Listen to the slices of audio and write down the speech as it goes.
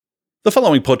The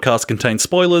following podcast contains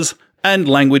spoilers and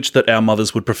language that our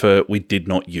mothers would prefer we did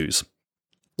not use.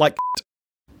 Like,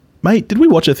 mate, did we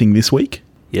watch a thing this week?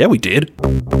 Yeah, we did.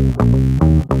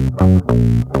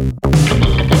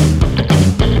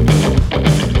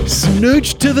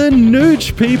 Snooch to the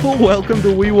nooch, people. Welcome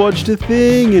to We Watched a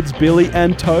Thing. It's Billy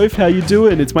and Toph. How you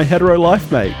doing? It's my hetero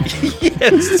life, mate.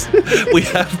 Yes, we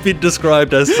have been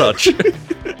described as such.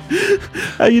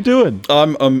 How you doing?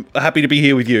 I'm happy to be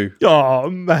here with you. Oh,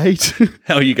 mate.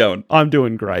 How are you going? I'm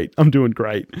doing great.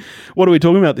 What are we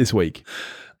talking about this week?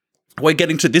 We're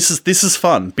getting to this is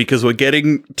fun because we're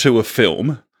getting to a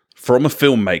film from a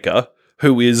filmmaker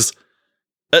who is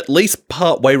at least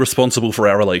part way responsible for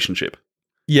our relationship.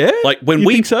 Yeah? Like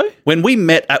think so? When we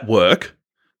met at work,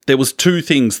 there was two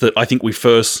things that I think we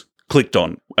first clicked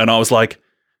on, and I was like,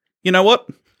 you know what?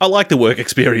 I like the work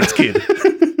experience, kid.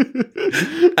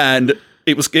 And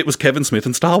it was Kevin Smith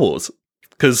and Star Wars.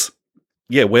 Because,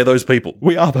 yeah, we're those people.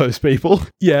 We are those people.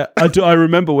 Yeah, I do. I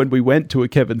remember when we went to a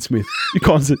Kevin Smith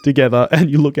concert together and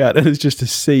you look out and it's just a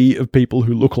sea of people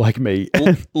who look like me.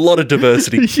 A lot of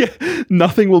diversity. Yeah,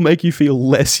 nothing will make you feel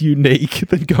less unique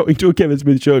than going to a Kevin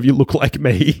Smith show if you look like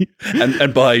me.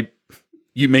 And by...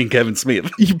 You mean Kevin Smith?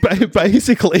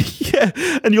 Basically, yeah.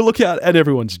 And you look out and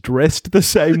everyone's dressed the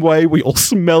same way. We all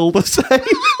smell the same.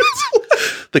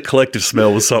 The collective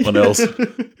smell was something else.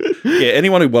 Yeah,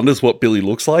 anyone who wonders what Billy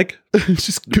looks like,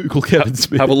 just Google Kevin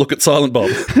Smith. Have a look at Silent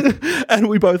Bob. And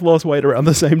we both lost weight around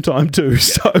the same time too,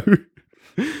 so...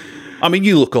 I mean,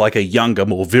 you look like a younger,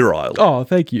 more virile. Oh,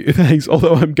 thank you. Thanks.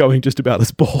 Although I'm going just about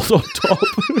as bald on top.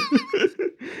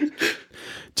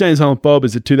 Silent Bob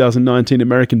is a 2019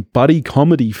 American buddy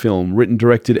comedy film written,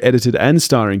 directed, edited, and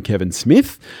starring Kevin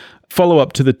Smith.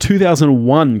 Follow-up to the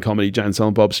 2001 comedy Jay and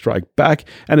Silent Bob Strike Back,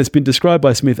 and it's been described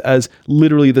by Smith as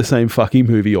literally the same fucking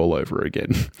movie all over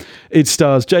again. It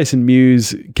stars Jason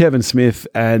Mewes, Kevin Smith,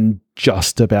 and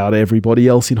just about everybody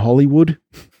else in Hollywood.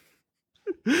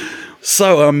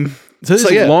 So this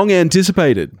is long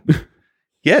anticipated.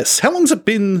 Yes. How long's it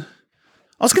been?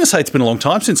 I was going to say it's been a long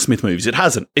time since Smith movies. It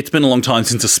hasn't. It's been a long time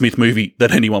since a Smith movie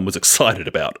that anyone was excited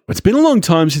about. It's been a long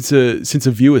time since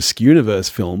a Viewer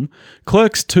Skewniverse film.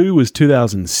 Clerks 2 was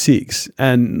 2006,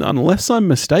 and unless I'm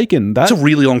mistaken, that's a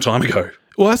really long time ago.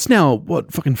 Well, that's now,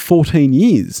 fucking 14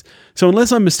 years. So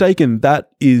unless I'm mistaken,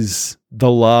 that is the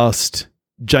last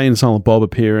Jay and Silent Bob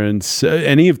appearance,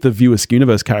 any of the Viewer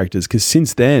Skewniverse characters, because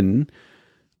since then...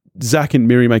 Zach and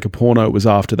Miri Make a Porno was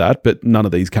after that, but none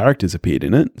of these characters appeared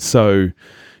in it. So,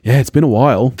 yeah, it's been a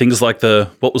while. Things like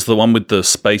what was the one with the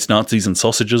space Nazis and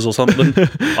sausages or something?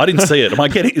 I didn't see it.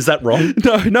 Is that wrong?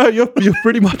 No, you're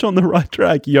pretty much on the right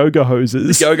track. Yoga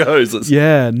Hoses. Yoga Hoses.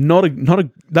 Yeah,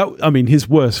 his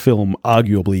worst film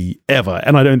arguably ever,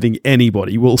 and I don't think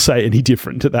anybody will say any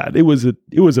different to that. It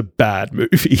was a bad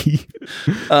movie.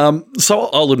 So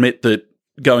I'll admit that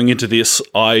going into this,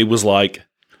 I was like,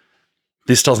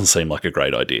 this doesn't seem like a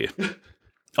great idea.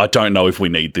 I don't know if we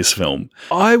need this film.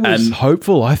 I was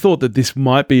hopeful. I thought that this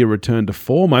might be a return to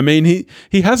form. I mean,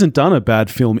 he hasn't done a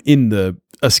bad film in the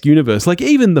Skewniverse. Like,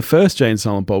 even the first Jay and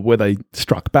Silent Bob, where they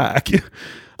struck back.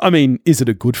 I mean, is it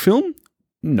a good film?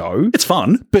 No. It's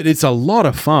fun. But it's a lot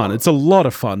of fun.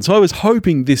 So I was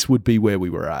hoping this would be where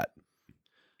we were at.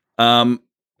 And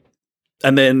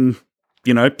then,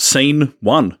 scene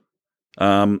one.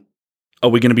 Are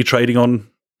we going to be trading on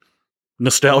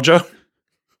nostalgia?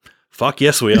 Fuck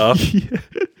yes, we are.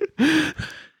 Yeah.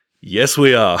 Yes,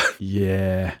 we are.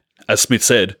 Yeah. As Smith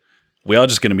said, we are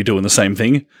just going to be doing the same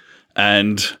thing,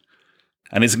 and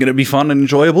is it going to be fun and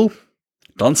enjoyable?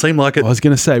 Doesn't seem like it. I was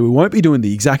going to say, we won't be doing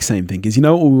the exact same thing, because you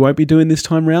know what we won't be doing this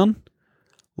time round?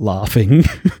 Laughing.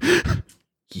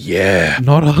 Yeah.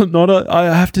 I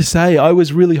have to say, I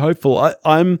was really hopeful.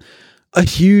 I'm a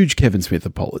huge Kevin Smith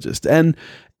apologist, and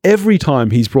every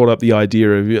time he's brought up the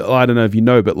idea of, I don't know if you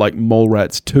know, but like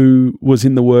Mallrats 2 was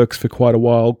in the works for quite a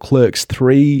while. Clerks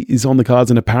 3 is on the cards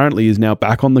and apparently is now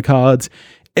back on the cards.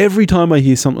 Every time I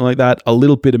hear something like that, a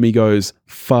little bit of me goes,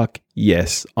 fuck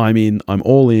yes, I'm in, I'm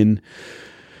all in.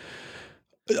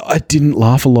 I didn't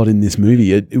laugh a lot in this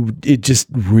movie. It just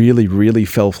really, really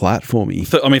fell flat for me.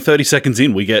 30 seconds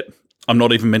in, we get, I'm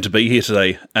not even meant to be here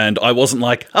today. And I wasn't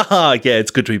like, haha, yeah,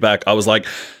 it's good to be back. I was like,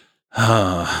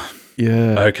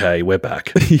 yeah. Okay, we're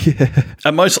back. Yeah.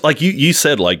 And most, like you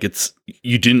said, like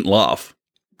you didn't laugh.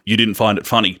 You didn't find it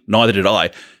funny. Neither did I.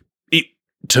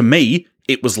 To me,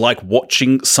 it was like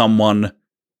watching someone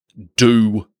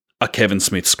do a Kevin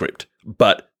Smith script,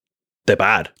 but they're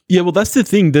bad. Yeah, well, that's the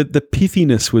thing. The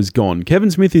pithiness was gone.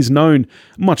 Kevin Smith is known,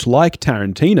 much like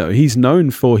Tarantino, he's known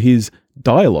for his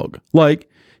dialogue. Like,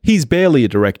 he's barely a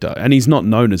director, and he's not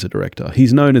known as a director.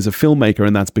 He's known as a filmmaker,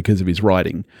 and that's because of his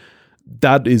writing.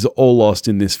 That is all lost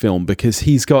in this film because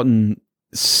he's gotten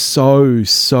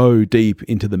so deep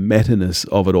into the meta-ness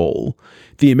of it all.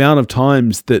 The amount of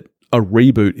times that a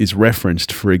reboot is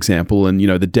referenced, for example, and,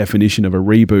 the definition of a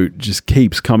reboot just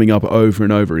keeps coming up over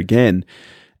and over again.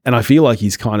 And I feel like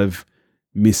he's kind of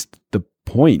missed the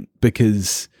point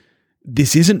because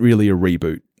this isn't really a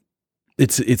reboot.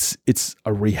 It's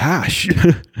a rehash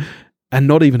and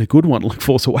not even a good one like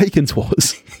Force Awakens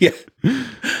was. Yeah.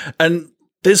 And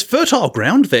there's fertile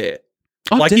ground there.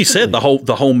 Oh, like definitely. you said,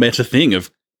 the whole meta thing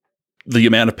of the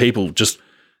amount of people just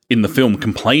in the film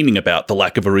complaining about the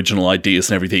lack of original ideas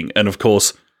and everything. And of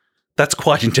course, that's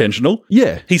quite intentional.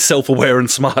 Yeah. He's self-aware and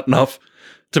smart enough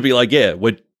to be like, yeah,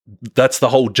 that's the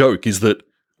whole joke, is that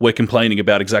we're complaining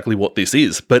about exactly what this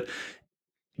is. But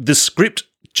the script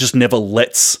just never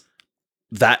lets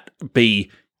that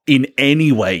be in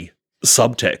any way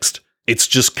subtext. It's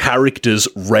just characters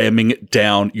ramming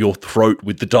down your throat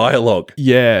with the dialogue.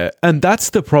 Yeah, and that's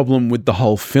the problem with the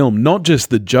whole film. Not just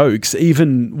the jokes,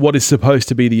 even what is supposed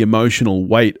to be the emotional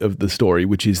weight of the story,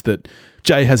 which is that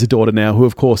Jay has a daughter now who,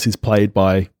 of course, is played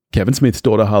by Kevin Smith's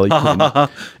daughter, Harley Quinn,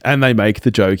 and they make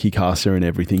the joke, he casts her and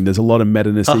everything. There's a lot of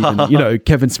meta-ness even.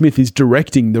 Kevin Smith is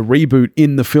directing the reboot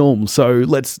in the film, so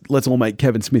let's all make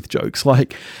Kevin Smith jokes.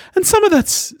 And some of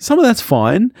that's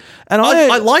fine. And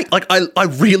I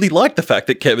really like the fact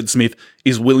that Kevin Smith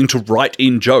is willing to write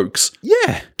in jokes.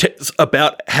 Yeah.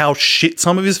 About how shit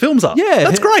some of his films are. Yeah.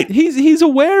 That's great. He's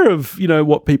aware of,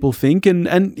 what people think,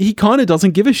 and he kind of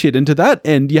doesn't give a shit. And to that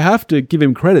end, you have to give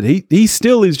him credit. He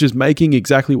still is just making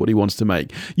exactly what he wants to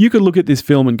make. You could look at this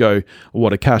film and go,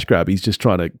 what a cash grab. He's just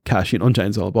trying to cash in on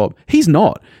Jane Silent Bob. He's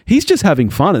not. He's just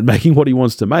having fun and making what he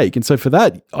wants to make. And so for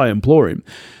that, I implore him.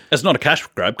 It's not a cash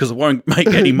grab because it won't make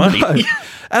any money. No.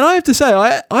 And I have to say,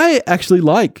 I actually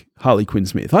like Harley Quinn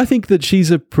Smith. I think that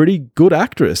she's a pretty good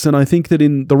actress, and I think that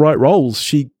in the right roles,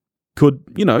 she could,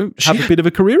 have a bit of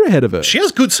a career ahead of her. She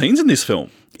has good scenes in this film.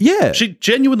 Yeah. She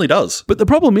genuinely does. But the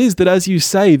problem is that, as you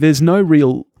say, there's no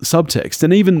real subtext,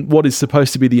 and even what is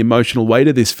supposed to be the emotional weight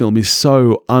of this film is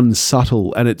so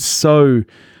unsubtle, and it's so...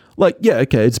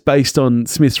 it's based on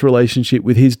Smith's relationship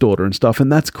with his daughter and stuff,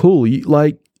 and that's cool.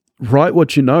 Write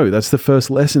what you know. That's the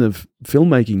first lesson of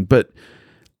filmmaking, but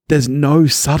there's no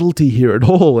subtlety here at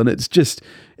all. And it's just,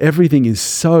 everything is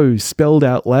so spelled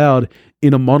out loud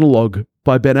in a monologue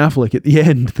by Ben Affleck at the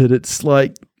end that it's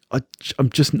like,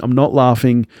 I'm not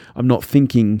laughing, I'm not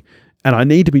thinking, and I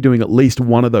need to be doing at least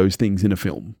one of those things in a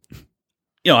film.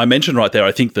 I mentioned right there,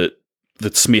 I think that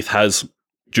Smith has,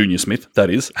 Junior Smith,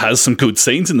 that is, has some good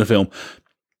scenes in the film.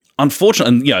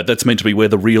 Unfortunately, and that's meant to be where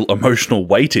the real emotional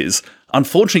weight is.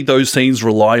 Unfortunately, those scenes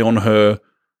rely on her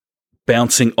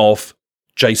bouncing off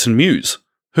Jason Mewes,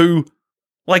 who,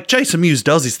 Jason Mewes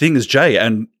does his thing as Jay,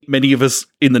 and many of us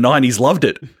in the 90s loved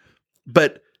it.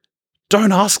 But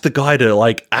don't ask the guy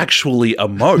to, actually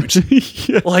emote.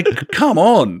 Yeah. Come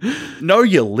on. Know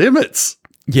your limits.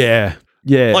 Yeah.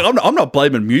 Yeah. I'm not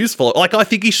blaming Mewes for it. I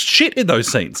think he's shit in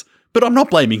those scenes. But I'm not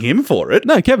blaming him for it.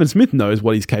 No, Kevin Smith knows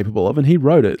what he's capable of, and he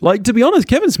wrote it. To be honest,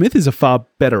 Kevin Smith is a far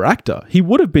better actor. He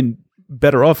would have been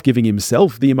better off giving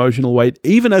himself the emotional weight,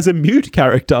 even as a mute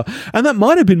character. And that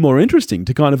might have been more interesting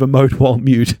to kind of emote while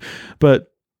mute.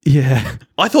 But, yeah.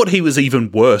 I thought he was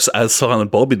even worse as Silent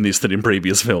Bob in this than in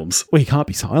previous films. Well, he can't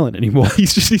be silent anymore.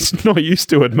 He's not used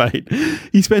to it, mate.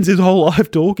 He spends his whole life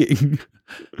talking.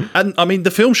 And,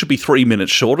 the film should be 3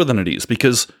 minutes shorter than it is,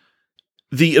 because...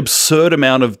 the absurd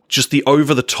amount of just the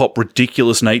over-the-top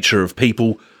ridiculous nature of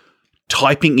people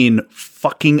typing in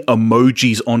fucking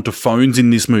emojis onto phones in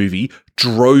this movie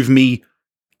drove me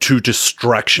to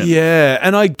distraction. Yeah,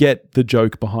 and I get the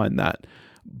joke behind that.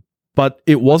 But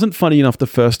it wasn't funny enough the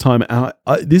first time.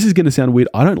 This is going to sound weird.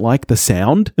 I don't like the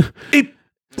sound. It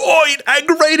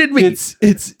aggravated me.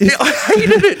 I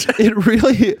hated it. It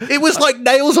really... It was like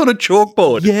nails on a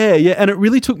chalkboard. Yeah, and it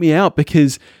really took me out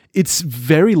because... it's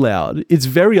very loud. It's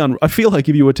very I feel like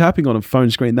if you were tapping on a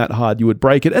phone screen that hard, you would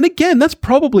break it. And again, that's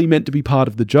probably meant to be part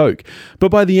of the joke. But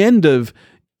by the end of,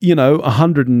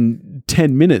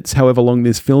 110 minutes, however long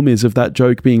this film is, of that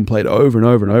joke being played over and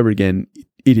over and over again,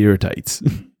 it irritates.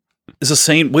 There's a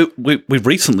scene, we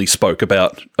recently spoke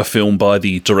about a film by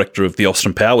the director of the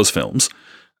Austin Powers films.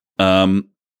 In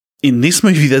this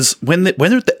movie, there's when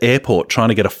they're at the airport trying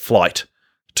to get a flight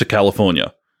to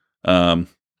California,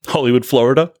 Hollywood,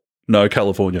 Florida. No,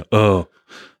 California. Oh,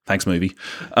 thanks, movie.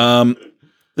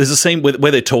 There's a scene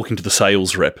where they're talking to the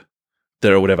sales rep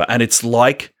there or whatever, and it's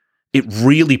it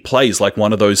really plays like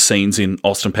one of those scenes in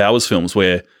Austin Powers films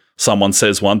where someone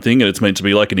says one thing and it's meant to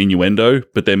be like an innuendo,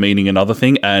 but they're meaning another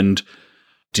thing, and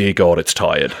dear God, it's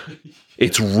tired.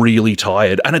 It's really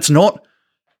tired. And it's not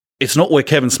where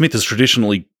Kevin Smith has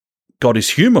traditionally got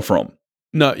his humor from.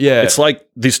 No, yeah. It's like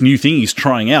this new thing he's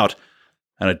trying out,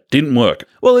 and it didn't work.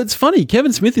 Well, it's funny.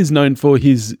 Kevin Smith is known for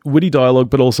his witty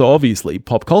dialogue, but also obviously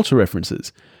pop culture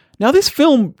references. Now, this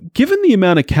film, given the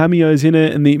amount of cameos in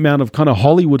it and the amount of kind of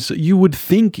Hollywood, you would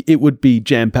think it would be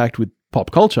jam-packed with pop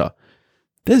culture.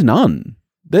 There's none.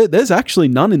 There's actually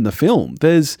none in the film.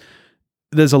 There's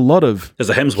a lot of There's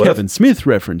a Hemsworth. Kevin Smith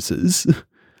references,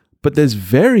 but there's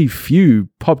very few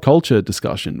pop culture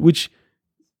discussion, which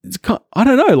is, I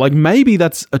don't know, like maybe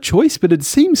that's a choice, but it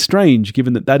seems strange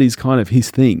given that is kind of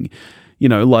his thing. You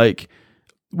know, like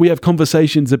we have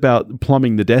conversations about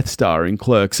plumbing the Death Star in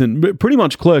Clerks, and pretty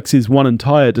much Clerks is one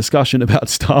entire discussion about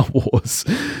Star Wars.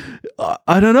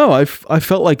 I don't know. I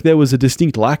felt like there was a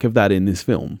distinct lack of that in this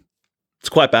film. It's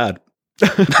quite bad.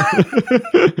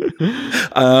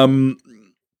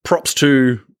 Props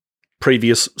to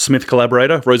previous Smith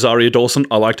collaborator, Rosario Dawson.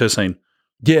 I liked her scene.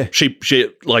 Yeah. She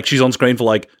like she's on screen for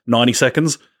like 90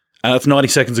 seconds, and that's 90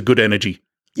 seconds of good energy.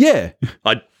 Yeah.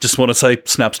 I just want to say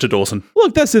snaps to Dawson.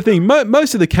 Look, that's the thing.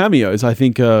 Most of the cameos, I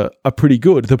think, are pretty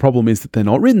good. The problem is that they're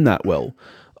not written that well.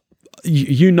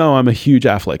 You know I'm a huge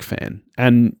Affleck fan.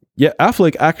 And yeah,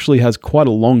 Affleck actually has quite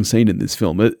a long scene in this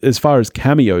film. As far as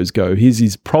cameos go, his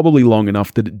is probably long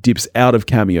enough that it dips out of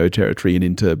cameo territory and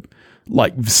into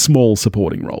like small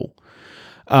supporting role.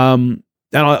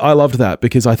 And I loved that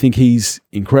because I think he's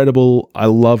incredible. I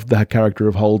love that character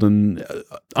of Holden.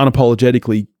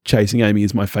 Unapologetically, Chasing Amy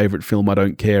is my favorite film. I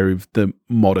don't care if the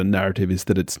modern narrative is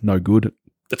that it's no good.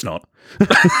 It's not.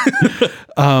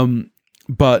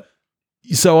 But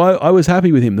so I was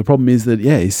happy with him. The problem is that,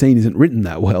 yeah, his scene isn't written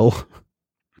that well.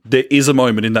 There is a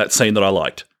moment in that scene that I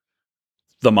liked.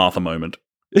 The Martha moment.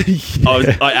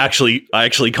 Yeah. I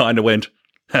actually kind of went,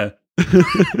 huh.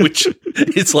 Which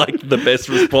is like the best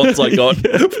response I got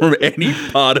from any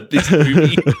part of this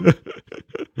movie.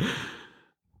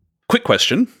 Quick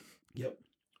question. Yep.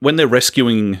 When they're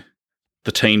rescuing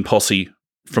the teen posse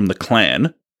from the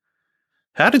Klan,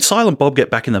 how did Silent Bob get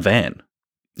back in the van?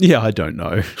 Yeah, I don't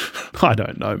know. I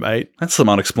don't know, mate. That's some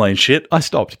unexplained shit. I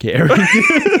stopped caring.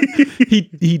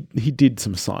 He did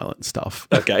some silent stuff.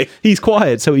 Okay. He's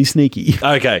quiet, so he's sneaky.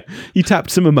 Okay. He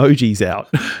tapped some emojis out.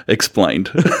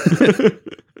 Explained.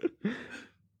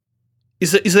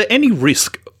 Is there any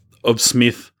risk of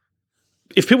Smith?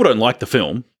 If people don't like the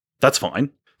film, that's fine.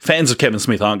 Fans of Kevin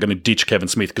Smith aren't going to ditch Kevin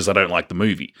Smith because they don't like the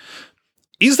movie.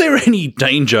 Is there any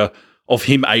danger of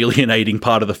him alienating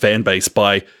part of the fan base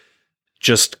by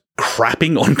just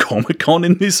crapping on Comic-Con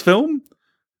in this film?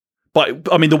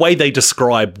 But I mean, the way they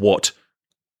describe what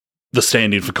the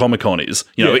stand-in for Comic-Con is,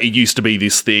 you know, It used to be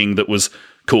this thing that was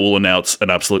cool, and now it's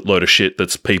an absolute load of shit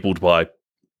that's peopled by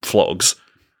flogs.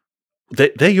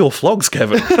 They're your flogs,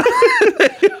 Kevin.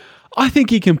 I think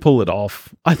he can pull it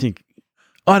off. I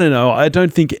don't know. I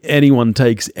don't think anyone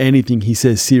takes anything he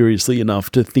says seriously enough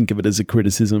to think of it as a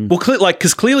criticism. Well,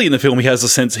 because clearly in the film he has a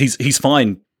sense he's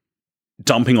fine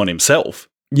dumping on himself.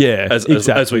 Yeah,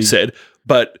 exactly. As we said.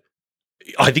 But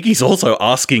I think he's also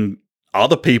asking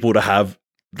other people to have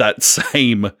that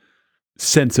same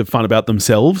sense of fun about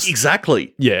themselves.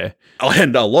 Exactly. Yeah.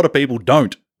 And a lot of people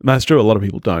don't. That's true. A lot of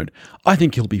people don't. I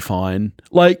think he'll be fine.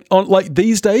 Like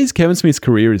these days, Kevin Smith's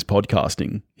career is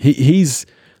podcasting. He's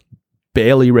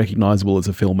barely recognizable as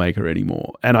a filmmaker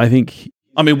anymore. And I think...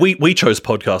 I mean, we chose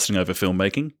podcasting over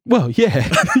filmmaking. Well, yeah.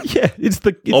 Yeah, it's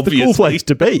the Obviously. cool place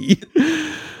to be.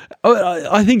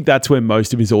 I think that's where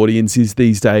most of his audience is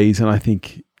these days, and I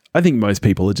think most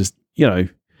people are just, you know...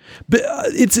 But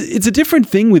it's a different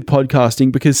thing with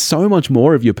podcasting because so much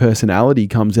more of your personality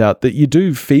comes out that you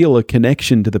do feel a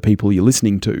connection to the people you're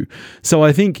listening to. So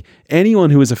I think anyone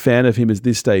who is a fan of him at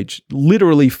this stage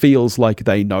literally feels like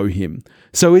they know him.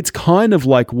 So it's kind of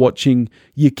like watching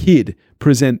your kid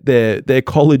present their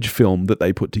college film that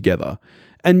they put together.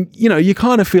 And, you know, you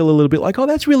kind of feel a little bit like, oh,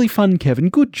 that's really fun, Kevin.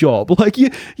 Good job. Like,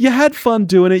 you had fun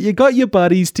doing it. You got your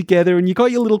buddies together and you got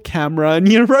your little camera and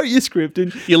you wrote your script.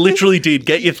 And you literally did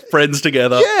get your friends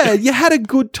together. Yeah, you had a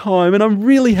good time and I'm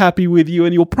really happy with you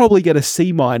and you'll probably get a C-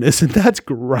 and that's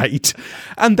great.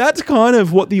 And that's kind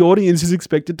of what the audience is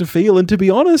expected to feel. And to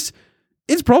be honest,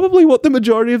 it's probably what the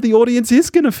majority of the audience is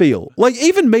going to feel. Like,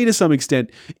 even me to some extent.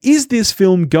 Is this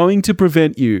film going to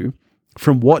prevent you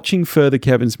from watching further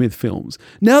Kevin Smith films,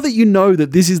 now that you know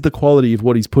that this is the quality of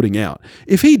what he's putting out?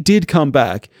 If he did come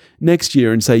back next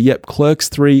year and say, yep, Clerks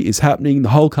 3 is happening, the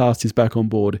whole cast is back on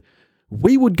board,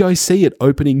 we would go see it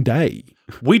opening day.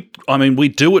 We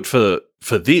do it for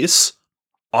this.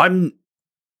 I'm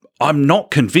I'm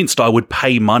not convinced I would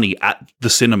pay money at the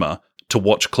cinema to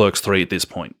watch Clerks 3 at this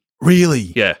point.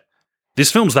 Really? Yeah.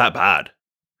 This film's that bad.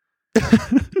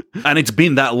 And it's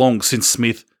been that long since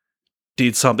Smith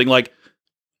did something. Like,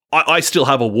 I still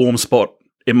have a warm spot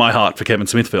in my heart for Kevin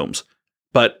Smith films.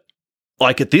 But,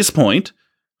 like, at this point,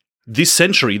 this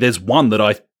century, there's one that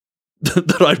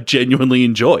I genuinely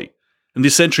enjoy. And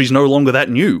this century's no longer that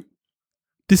new.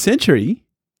 This century?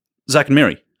 Zack and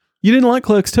Miri. You didn't like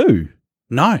Clerks 2?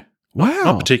 No. Wow.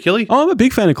 Not particularly. I'm a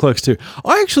big fan of Clerks 2.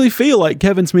 I actually feel like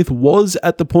Kevin Smith was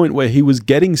at the point where he was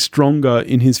getting stronger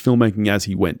in his filmmaking as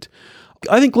he went.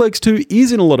 I think Clerks 2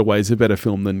 is in a lot of ways a better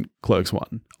film than Clerks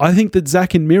 1. I think that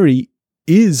Zack and Miri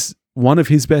is one of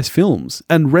his best films.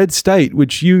 And Red State,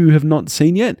 which you have not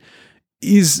seen yet,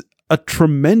 is a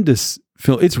tremendous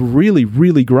film. It's really,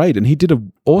 really great. And he did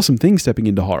an awesome thing stepping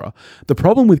into horror. The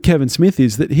problem with Kevin Smith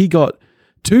is that he got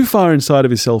too far inside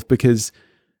of himself because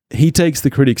he takes the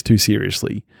critics too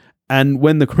seriously. And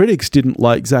when the critics didn't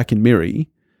like Zack and Miri,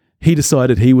 he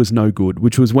decided he was no good,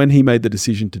 which was when he made the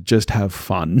decision to just have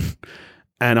fun.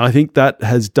 And I think that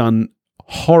has done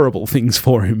horrible things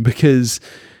for him because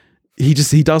he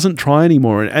doesn't try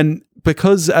anymore. And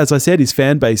because, as I said, his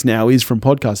fan base now is from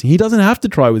podcasting, he doesn't have to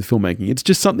try with filmmaking. It's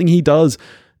just something he does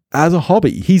as a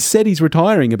hobby. He's said he's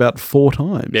retiring about 4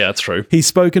 times. Yeah, that's true. He's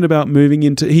spoken about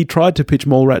he tried to pitch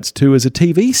Mallrats 2 as a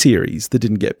TV series that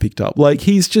didn't get picked up. Like,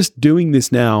 he's just doing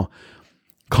this now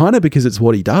kind of because it's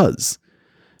what he does.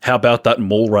 How about that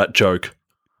Mallrat joke?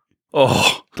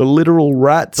 Oh, the literal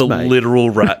rats, mate. Literal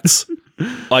rats.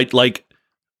 My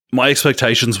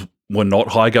expectations were not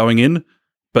high going in,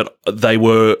 but they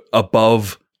were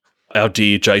above our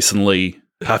dear Jason Lee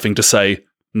having to say,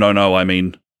 no, I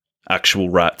mean actual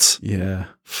rats. Yeah.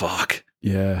 Fuck.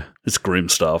 Yeah. It's grim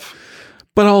stuff.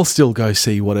 But I'll still go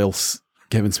see what else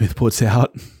Kevin Smith puts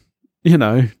out. You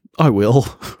know, I will.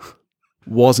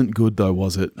 Wasn't good though,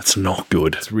 was it? It's not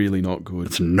good. It's really not good.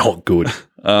 It's not good.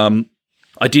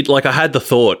 I had the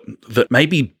thought that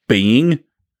maybe being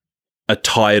a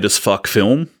tired as fuck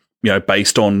film,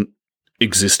 based on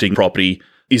existing property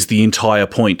is the entire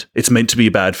point. It's meant to be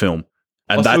a bad film.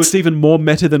 And so it's even more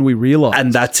meta than we realize.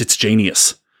 And that's its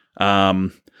genius.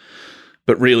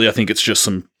 But really, I think it's just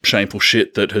some shameful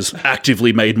shit that has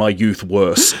actively made my youth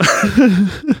worse.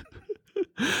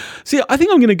 See, I think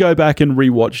I'm going to go back and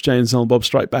rewatch Jay and Silent Bob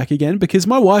Strike Back again because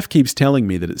my wife keeps telling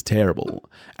me that it's terrible.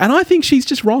 And I think she's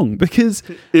just wrong because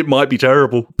it might be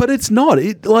terrible. But it's not.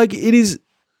 It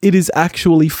is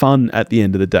actually fun at the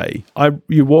end of the day.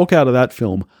 You walk out of that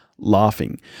film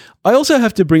laughing. I also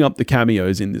have to bring up the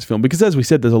cameos in this film because, as we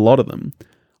said, there's a lot of them.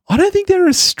 I don't think they're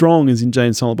as strong as in Jay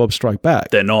and Silent Bob Strike Back.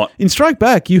 They're not. In Strike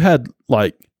Back, you had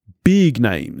big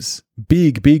names,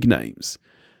 big names.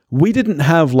 We didn't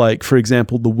have, for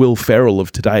example, the Will Ferrell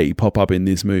of today pop up in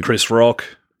this movie. Chris Rock.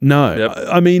 No. Yep.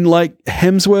 I mean,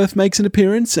 Hemsworth makes an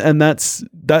appearance, and that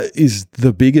is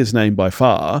the biggest name by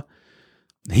far.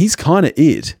 He's kind of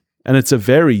it, and it's a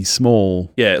very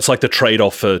small... Yeah, it's like the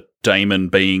trade-off for Damon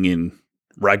being in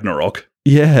Ragnarok.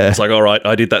 Yeah. It's like, all right,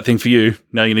 I did that thing for you.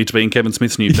 Now you need to be in Kevin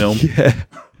Smith's new film. Yeah.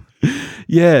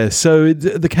 Yeah, so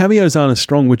the cameos aren't as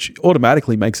strong, which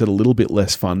automatically makes it a little bit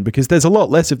less fun because there's a lot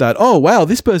less of that, oh, wow,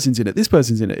 this person's in it.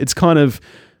 It's kind of,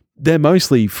 they're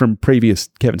mostly from previous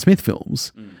Kevin Smith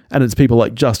films, and it's people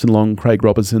like Justin Long, Craig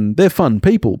Robertson. They're fun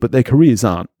people, but their careers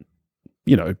aren't,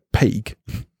 peak.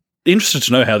 Interested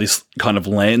to know how this kind of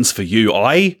lands for you.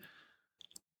 I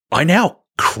now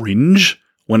cringe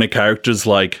when a character's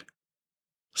like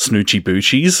Snoochie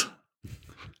Boochies.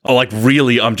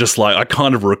 Really, I'm just I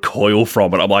kind of recoil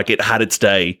from it. I'm like, it had its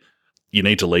day. You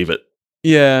need to leave it.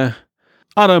 Yeah.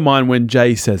 I don't mind when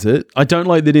Jay says it. I don't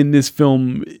like that in this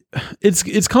film.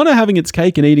 It's kind of having its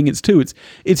cake and eating its too. It's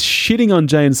shitting on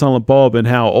Jay and Silent Bob and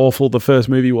how awful the first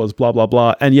movie was, blah, blah,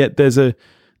 blah. And yet there's a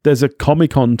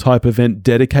Comic-Con type event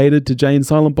dedicated to Jay and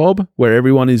Silent Bob where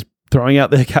everyone is throwing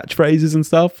out their catchphrases and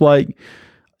stuff.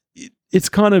 It's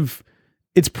kind of...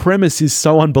 Its premise is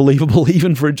so unbelievable,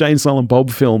 even for a Jay and Silent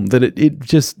Bob film, that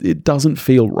it doesn't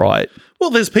feel right. Well,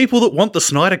 there's people that want the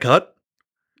Snyder Cut,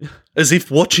 as if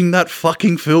watching that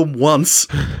fucking film once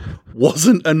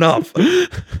wasn't enough.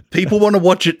 People want to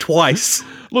watch it twice.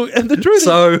 Look, and the truth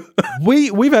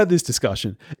is, we've had this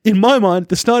discussion. In my mind,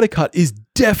 the Snyder Cut is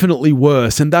definitely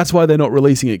worse, and that's why they're not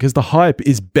releasing it, because the hype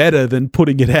is better than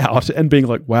putting it out and being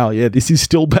like, wow, yeah, this is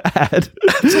still bad.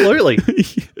 Absolutely.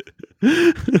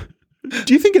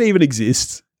 Do you think it even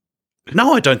exists?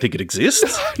 No, I don't think it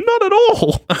exists. Not at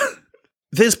all.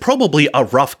 There's probably a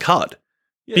rough cut.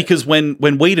 Yeah. Because when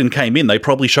Whedon came in, they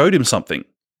probably showed him something.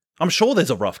 I'm sure there's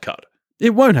a rough cut.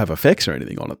 It won't have effects or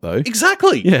anything on it, though.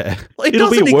 Exactly. Yeah. It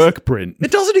It'll be doesn't a work print.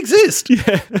 It doesn't exist.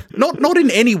 Yeah. Not in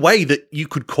any way that you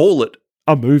could call it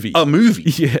A movie. a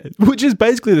movie. Yeah. Which is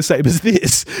basically the same as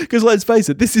this. Because let's face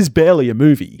it, this is barely a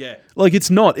movie. Yeah. Like, it's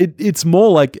not. It's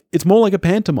more like a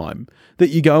pantomime that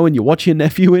you go and you watch your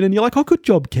nephew in and you're like, oh, good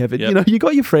job, Kevin. Yep. You know, you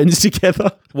got your friends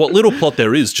together. What little plot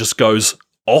there is just goes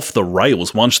off the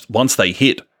rails once they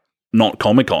hit not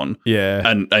Comic-Con. Yeah.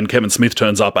 And Kevin Smith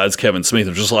turns up as Kevin Smith.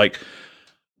 It's just like,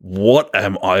 what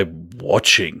am I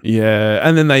watching? Yeah.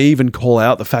 And then they even call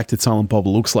out the fact that Silent Bob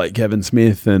looks like Kevin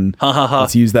Smith and Ha ha ha.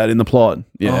 let's use that in the plot.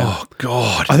 Yeah. Oh,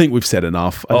 God. I think we've said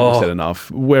enough.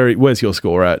 Where's your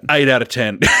score at? 8 out of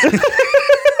 10.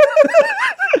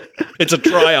 It's a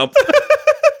triumph.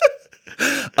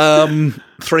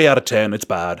 3 out of 10. It's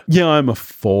bad. Yeah, I'm a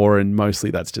 4, and mostly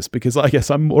that's just because I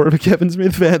guess I'm more of a Kevin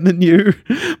Smith fan than you.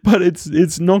 But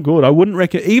it's not good. I wouldn't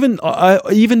recommend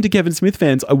even to Kevin Smith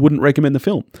fans. I wouldn't recommend the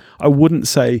film. I wouldn't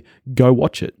say go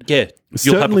watch it. Yeah,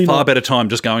 you'll have a far better time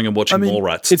just going and watching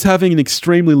Mallrats. It's having an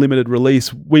extremely limited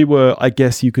release. We were, I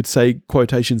guess you could say,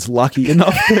 quotations lucky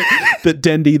enough that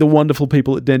Dendy, the wonderful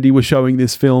people at Dendy, were showing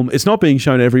this film. It's not being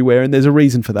shown everywhere, and there's a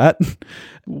reason for that.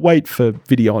 Wait for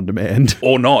video on demand.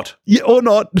 Or not. Yeah, or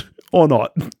not.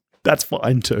 That's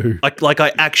fine too. Like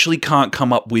I actually can't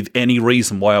come up with any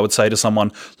reason why I would say to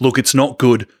someone, look, it's not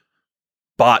good,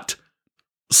 but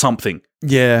something.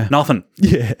 Yeah. Nothing.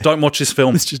 Yeah. Don't watch this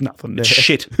film. It's just nothing there.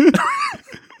 Shit.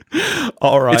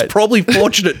 All right. It's probably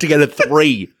fortunate to get a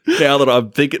 3 now that I'm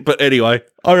thinking. But anyway.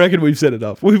 I reckon we've said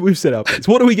enough. We've set up.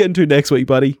 So what are we getting to next week,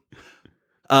 buddy?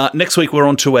 Next week, we're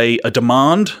on to a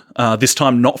demand, this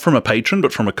time not from a patron,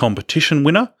 but from a competition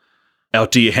winner. Our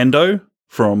dear Hendo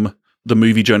from the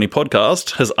Movie Journey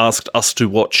podcast has asked us to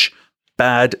watch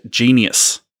Bad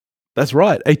Genius. That's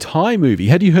right. A Thai movie.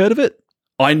 Had you heard of it?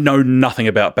 I know nothing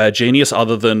about Bad Genius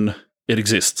other than it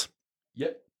exists.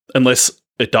 Yep. Unless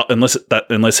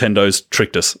Hendo's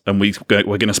tricked us and we're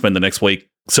going to spend the next week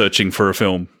searching for a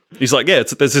film. He's like, yeah,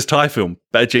 there's this Thai film,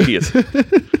 Bad Genius.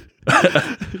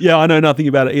 Yeah, I know nothing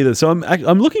about it either. So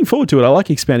I'm looking forward to it. I like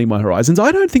expanding my horizons.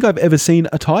 I don't think I've ever seen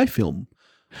a Thai film.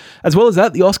 As well as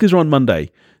that, the Oscars are on Monday.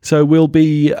 So we'll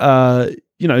be,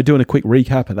 doing a quick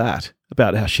recap of that,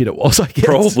 about how shit it was, I guess.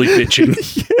 Probably bitching.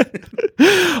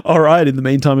 Yeah. All right. In the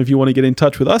meantime, if you want to get in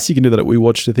touch with us, you can do that at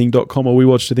wewatchedathing.com or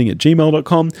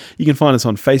wewatchedathing@gmail.com. You can find us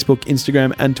on Facebook,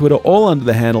 Instagram, and Twitter, all under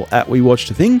the handle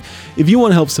 @wewatchedathing. If you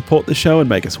want to help support the show and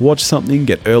make us watch something,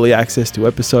 get early access to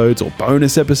episodes or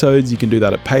bonus episodes, you can do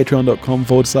that at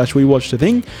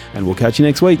patreon.com/wewatchedathing. And we'll catch you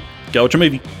next week. Go watch a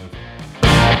movie.